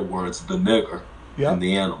in their words, the nigger and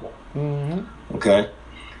the animal. Mm-hmm. Okay,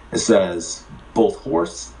 it says both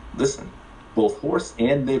horse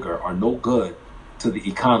and nigger are no good to the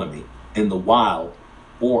economy in the wild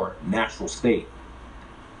or natural state.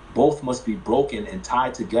 Both must be broken and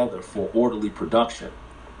tied together for orderly production.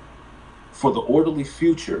 For the orderly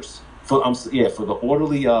futures,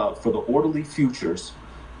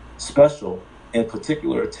 special and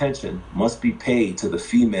particular attention must be paid to the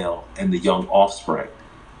female and the young offspring.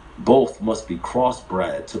 Both must be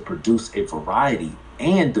crossbred to produce a variety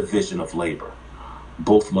and division of labor.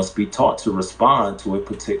 Both must be taught to respond to a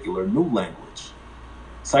particular new language.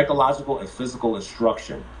 Psychological and physical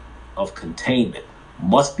instruction of containment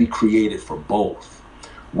must be created for both.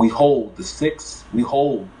 We hold the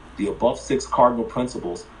above 6 cardinal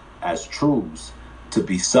principles as truths to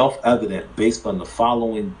be self-evident based on the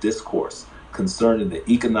following discourse concerning the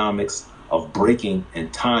economics of breaking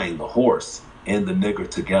and tying the horse and the nigger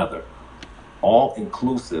together, all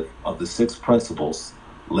inclusive of the 6 principles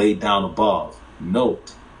laid down above.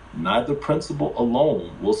 Note, neither principle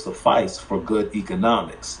alone will suffice for good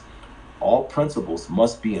economics. All principles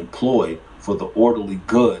must be employed for the orderly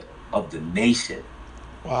good of the nation.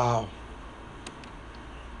 Wow.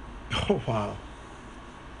 Oh, wow.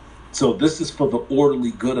 So this is for the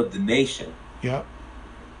orderly good of the nation. Yeah.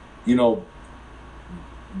 The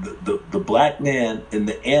black man and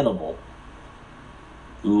the animal,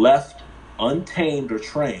 left untamed or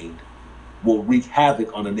trained, will wreak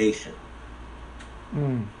havoc on a nation.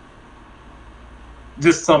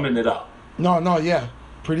 Just summing it up. No, yeah,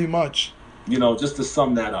 pretty much. Just to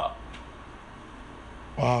sum that up.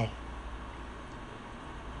 Wow.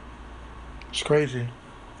 It's crazy.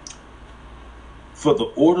 For the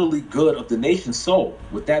orderly good of the nation. So,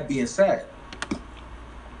 with that being said,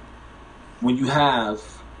 when you have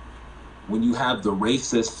the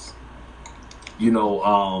racist,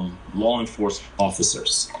 law enforcement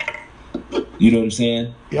officers, you know what I'm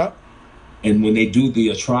saying? Yeah. And when they do the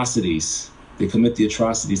atrocities, they commit the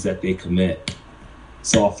atrocities that they commit.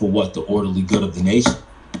 It's all for what? The orderly good of the nation.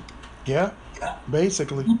 Yeah,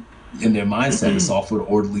 basically. In their mindset, it's all for the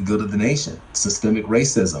orderly good of the nation. Systemic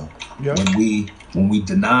racism. Yeah. When we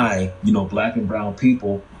deny, black and brown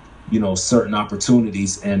people, certain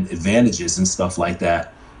opportunities and advantages and stuff like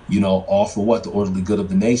that, all for what? The orderly good of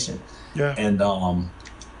the nation. Yeah. And I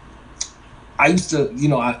used to,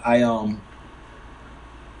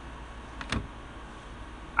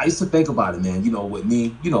 I used to think about it, man. With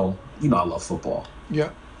me, I love football.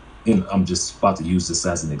 Yeah. And I'm just about to use this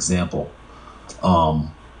as an example.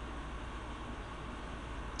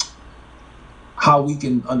 How we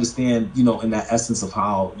can understand, in that essence of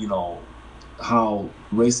how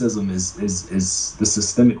racism is the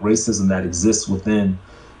systemic racism that exists within,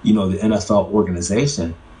 the NFL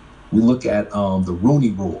organization. we look at the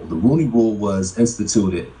Rooney Rule. The Rooney Rule was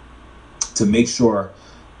instituted to make sure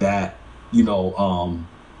that,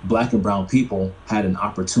 Black and brown people had an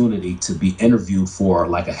opportunity to be interviewed for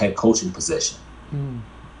like a head coaching position.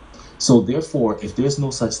 So therefore, if there's no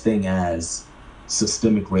such thing as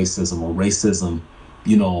systemic racism or racism,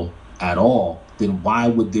 at all, then why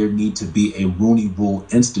would there need to be a Rooney Rule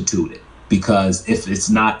instituted? Because if it's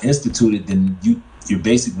not instituted, then you're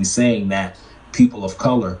basically saying that people of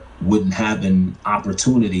color wouldn't have an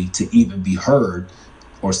opportunity to even be heard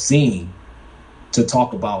or seen to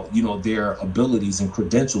talk about, their abilities and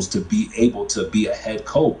credentials to be able to be a head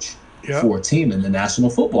coach for a team in the National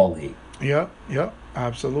Football League. Yeah,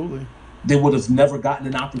 absolutely. They would have never gotten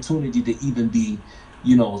an opportunity to even be,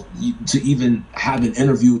 to even have an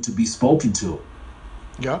interview to be spoken to.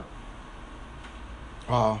 Yeah.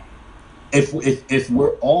 Wow. If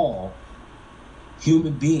we're all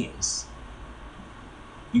human beings,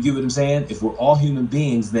 you get what I'm saying? If we're all human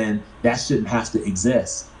beings, then that shouldn't have to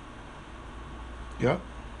exist. Yeah,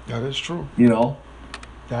 that is true.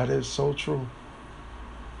 That is so true.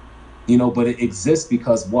 But it exists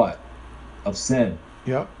because what? Of sin.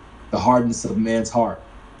 Yep. The hardness of man's heart.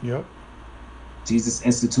 Yep. Jesus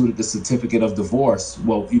instituted the certificate of divorce.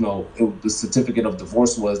 Well, the certificate of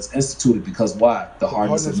divorce was instituted because why? The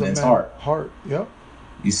hardness of man's heart. Yep.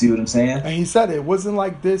 You see what I'm saying? And he said it wasn't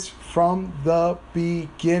like this from the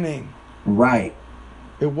beginning. Right.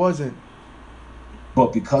 It wasn't.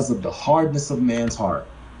 But because of the hardness of man's heart.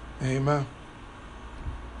 Amen.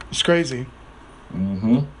 It's crazy.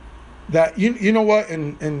 Mm-hmm. That you know what?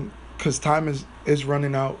 And because time is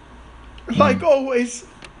running out. Like always.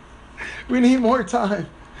 We need more time.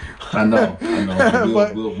 I know.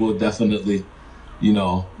 We'll definitely,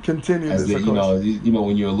 continue as this.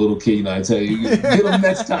 When you're a little kid, I tell you, get them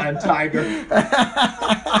next time, Tiger.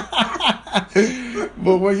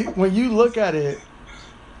 But when you look at it,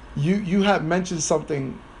 you have mentioned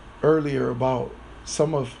something earlier about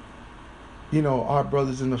some of, our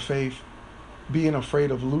brothers in the faith being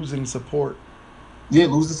afraid of losing support. Yeah,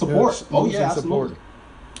 losing support. Absolutely.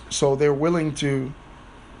 So they're willing to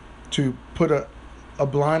put a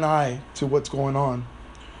blind eye to what's going on.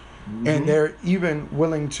 Mm-hmm. And they're even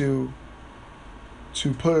willing to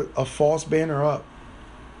put a false banner up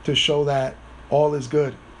to show that all is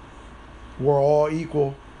good. We're all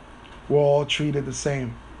equal. We're all treated the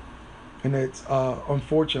same. And it's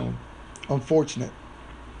unfortunate.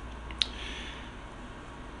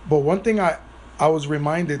 But one thing I was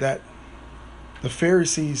reminded that the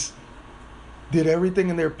Pharisees did everything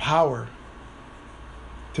in their power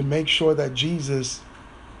to make sure that Jesus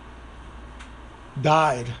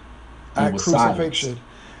died at crucifixion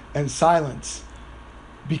and silence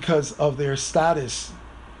because of their status,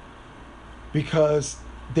 because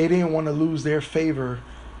they didn't want to lose their favor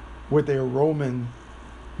with their Roman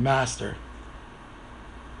master.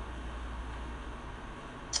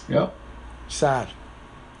 Yep. Sad.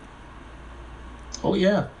 Oh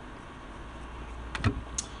yeah.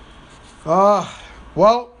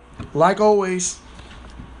 Well, like always,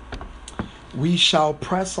 we shall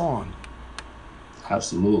press on.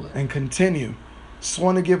 Absolutely. And continue. Just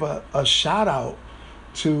want to give a shout out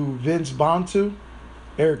to Vince Bantu,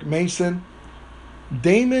 Eric Mason,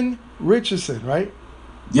 Damon Richardson, right?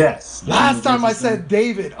 Yes. Last time I said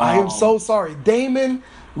David. I am so sorry. Damon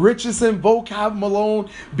Richardson, Vocab Malone,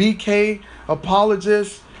 BK,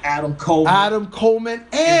 Apologist, Adam Coleman,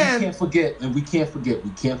 and we can't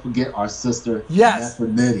forget our sister, yes,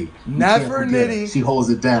 Nefertiti. She holds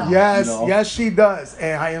it down. Yes, yes, she does.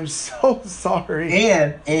 And I am so sorry.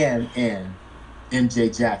 And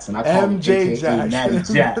MJ Jackson. I call MJ him Natty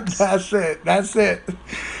Jackson. That's it.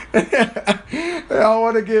 I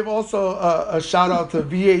want to give also a shout out to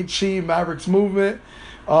VHE Mavericks Movement.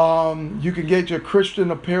 You can get your Christian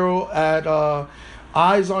apparel at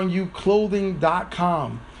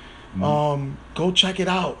eyesonyouclothing.com. Go check it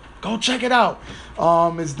out.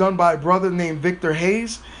 It's done by a brother named Victor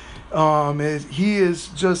Hayes. He is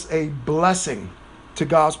just a blessing to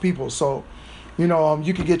God's people. So, you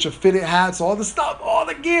can get your fitted hats, all the stuff, all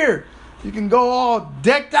the gear. You can go all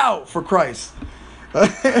decked out for Christ.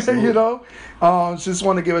 Just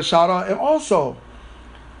want to give a shout out. And also,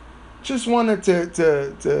 just wanted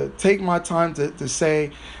to take my time to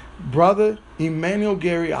say, Brother Emmanuel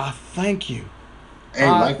Gary, I thank you. Hey,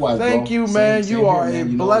 likewise, thank you, man. You are a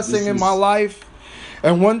blessing in my life.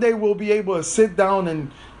 And one day we'll be able to sit down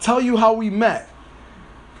and tell you how we met.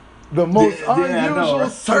 The most unusual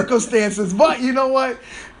circumstances. But you know what?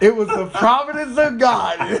 It was the providence of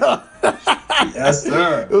God. Yes,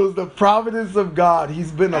 sir. It was the providence of God.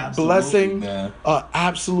 He's been a blessing, an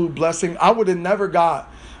absolute blessing. I would have never got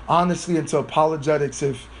honestly into apologetics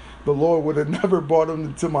if the Lord would have never brought them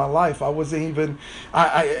into my life. I wasn't even.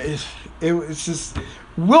 It's just.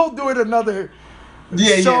 We'll do it another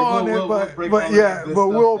show on it, but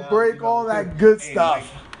we'll break all that good stuff.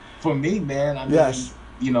 Like, for me, man, I mean, yes.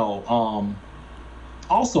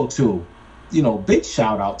 Also too, big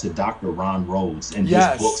shout out to Dr. Ron Rhodes and his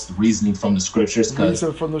books, Reasoning from the Scriptures, because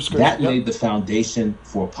that laid the foundation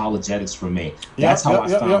for apologetics for me. That's how I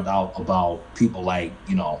found out about people like,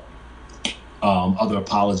 other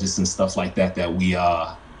apologists and stuff like that we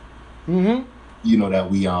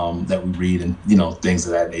that we read and things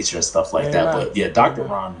of that nature and stuff like that. But yeah, Dr.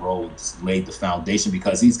 Ron Rhodes laid the foundation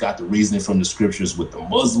because he's got the reasoning from the scriptures with the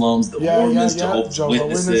Muslims, the Mormons, Jehovah's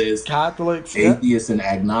Witnesses, Catholics, atheists, and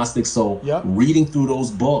agnostics. So reading through those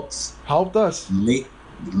books helped us laid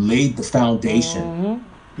the foundation.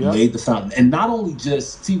 Laid the foundation, and not only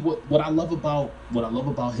just see what I love about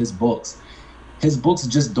his books. His books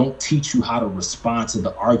just don't teach you how to respond to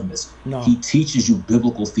the arguments. No. He teaches you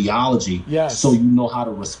biblical theology, so you know how to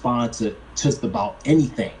respond to just about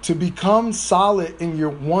anything. To become solid in your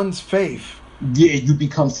one's faith. Yeah, you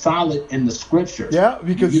become solid in the scriptures. Yeah,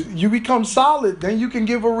 because you become solid, then you can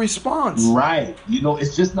give a response. Right.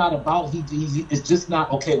 It's just not about it's just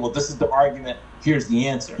not okay. Well, this is the argument. Here's the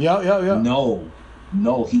answer. Yeah.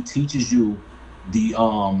 No. He teaches you the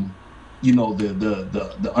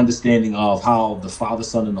the understanding of how the Father,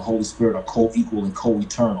 Son, and the Holy Spirit are co-equal and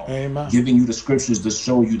co-eternal. Amen. Giving you the scriptures to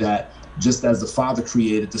show you that just as the Father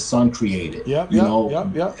created, the Son created.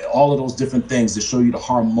 All of those different things to show you the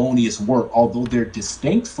harmonious work, although they're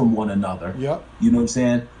distinct from one another. Yep. You know what I'm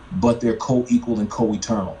saying? But they're co-equal and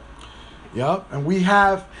co-eternal. Yep. And we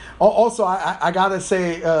have also I gotta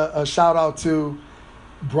say a shout out to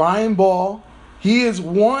Brian Ball. He is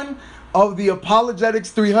one of the Apologetics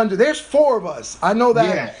 300. There's 4 of us. I know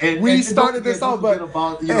that we started this out, but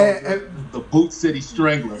about, the Boot City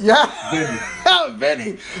Strangler.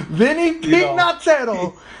 Vinny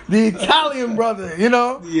Pignatello, the Italian brother.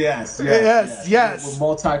 Yes. We're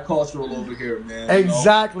multicultural over here, man.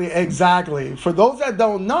 Exactly. For those that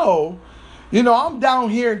don't know, I'm down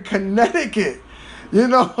here in Connecticut.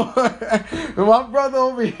 My brother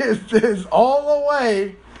over here is all the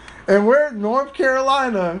way. And we're in North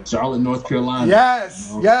Carolina. Charlotte, North Carolina.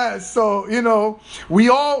 Yes. So, we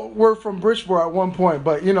all were from Bridgeport at one point,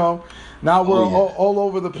 but, now we're all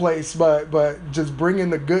over the place. But just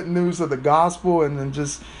bringing the good news of the gospel and then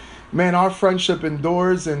just, man, our friendship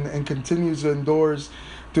endures and continues to endures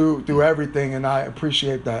through everything. And I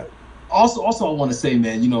appreciate that. Also, I want to say,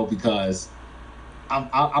 man, because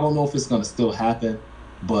I don't know if it's going to still happen,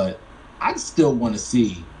 but I still want to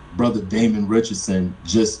see Brother Damon Richardson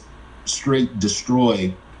just straight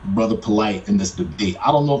destroy Brother Polite in this debate.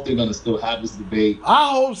 I don't know if they're gonna still have this debate. I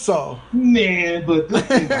hope so, man. But this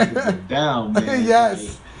thing got to go down, man.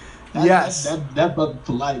 Yes. That Brother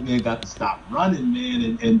Polite, man, got to stop running,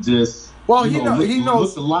 man, and just he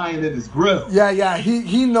knows the lion in his grill. Yeah.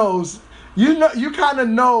 He knows. You kind of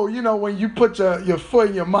know, when you put your foot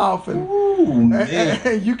in your mouth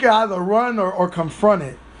and you can either run or confront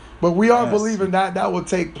it. But we are believing that will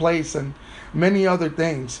take place and many other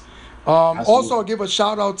things. Also, I'll give a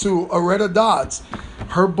shout out to Aretta Dodds.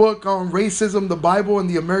 Her book on racism, the Bible, and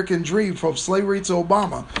the American Dream, from slavery to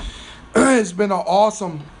Obama. It's been an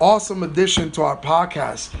awesome addition to our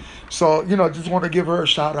podcast. So, just want to give her a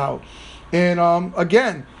shout out. And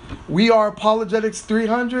again, we are Apologetics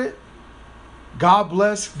 300. God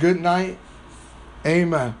bless. Good night.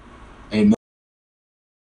 Amen.